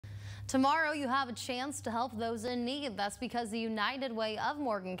Tomorrow you have a chance to help those in need. That's because the United Way of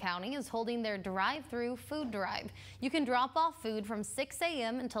Morgan County is holding their drive-through food drive. You can drop off food from 6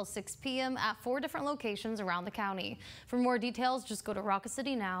 a.m. until 6 p.m. at 4 different locations around the county. For more details, just go to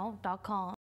rocketcitynow.com.